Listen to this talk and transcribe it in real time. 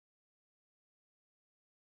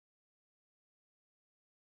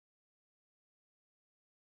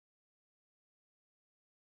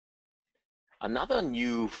Another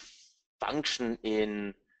new function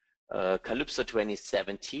in Calypso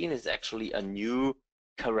 2017 is actually a new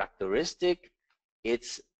characteristic.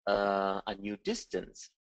 It's a new distance.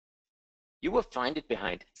 You will find it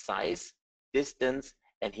behind size, distance,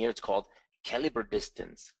 and here it's called caliper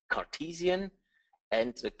distance Cartesian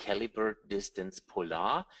and the caliper distance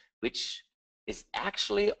polar, which is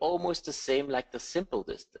actually almost the same like the simple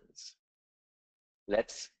distance.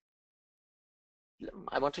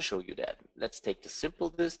 I want to show you that. Let's take the simple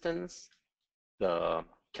distance, the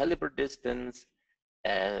caliper distance,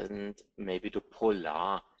 and maybe the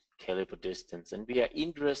polar caliper distance. And we are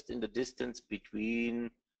interested in the distance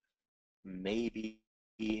between maybe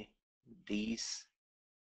these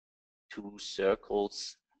two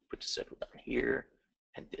circles. Put the circle down here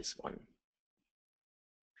and this one.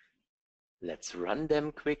 Let's run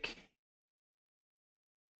them quick.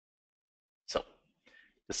 So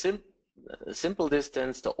the simple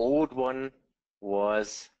distance, the old one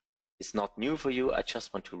is not new for you. I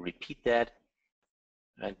just want to repeat that.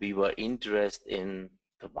 And we were interested in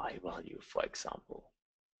the y value, for example.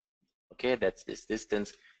 Okay, that's this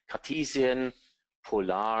distance, Cartesian,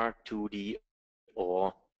 polar, 2D,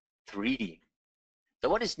 or 3D. So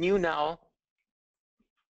what is new now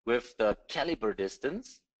with the caliper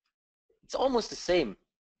distance? It's almost the same.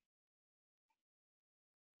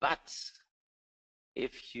 But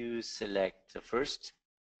if you select the first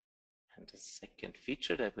and the second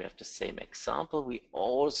feature, that we have the same example, we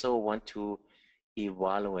also want to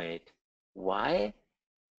evaluate y,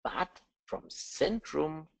 but from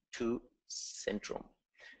centrum to centrum.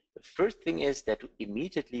 The first thing is that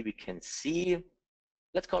immediately we can see,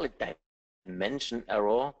 let's call it dimension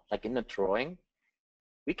error, like in the drawing.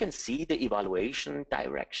 We can see the evaluation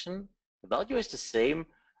direction. The value is the same,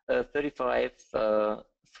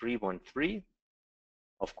 35313,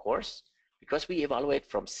 of course, because we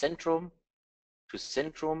evaluate from centrum to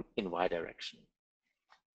centrum in y direction.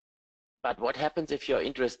 But what happens if you're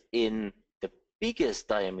interested in the biggest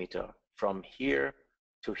diameter from here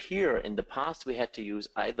to here? In the past, we had to use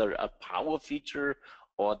either a power feature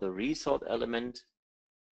or the result element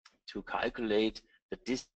to calculate the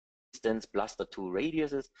distance plus the two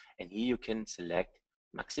radiuses. And here you can select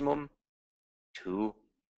maximum to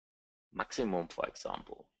maximum, for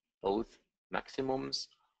example, both maximums,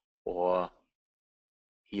 or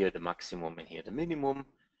here the maximum and here the minimum,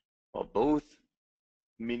 or both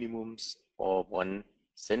minimums, or one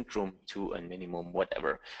centrum to a minimum,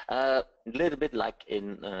 whatever. A little bit like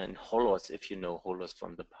in hollows, if you know hollows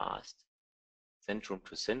from the past. Centrum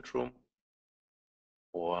to centrum,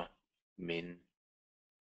 or min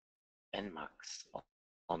and max,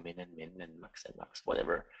 or min and max and max,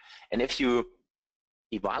 whatever. And if you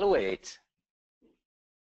evaluate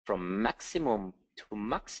from maximum to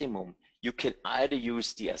maximum, you can either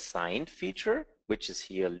use the assigned feature, which is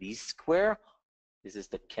here least square, this is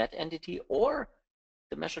the cat entity, or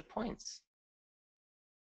the measured points.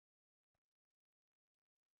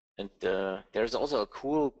 And there's also a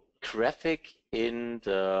cool graphic in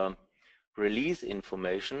the release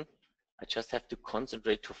information. I just have to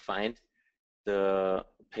concentrate to find the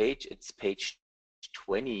page. It's page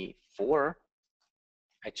 24.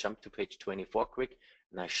 I jump to page 24 quick,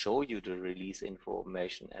 and I show you the release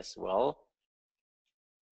information as well.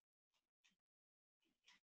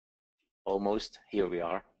 Almost, here we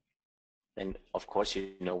are. Then of course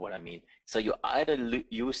you know what I mean. So you either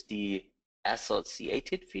use the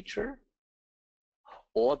associated feature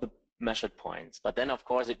or the measured points. But then of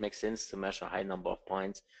course it makes sense to measure a high number of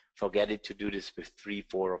points. Forget it to do this with 3,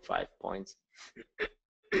 4, or 5 points.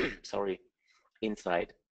 Sorry,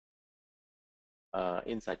 inside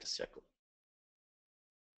the circle.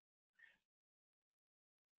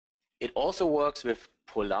 It also works with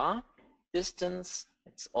polar distance.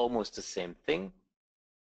 It's almost the same thing.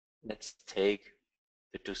 Let's take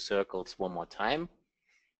the two circles one more time.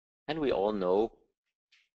 And we all know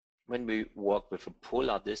when we work with a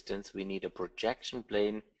polar distance, we need a projection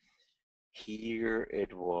plane. Here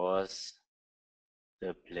it was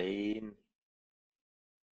the plane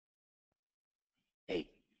A.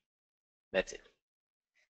 That's it.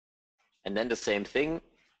 And then the same thing,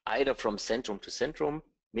 either from centrum to centrum,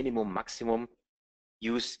 minimum, maximum,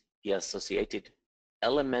 use the associated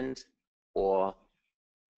element or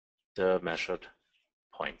the measured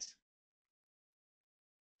points.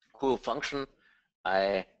 Cool function.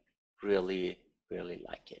 I really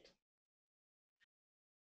like it.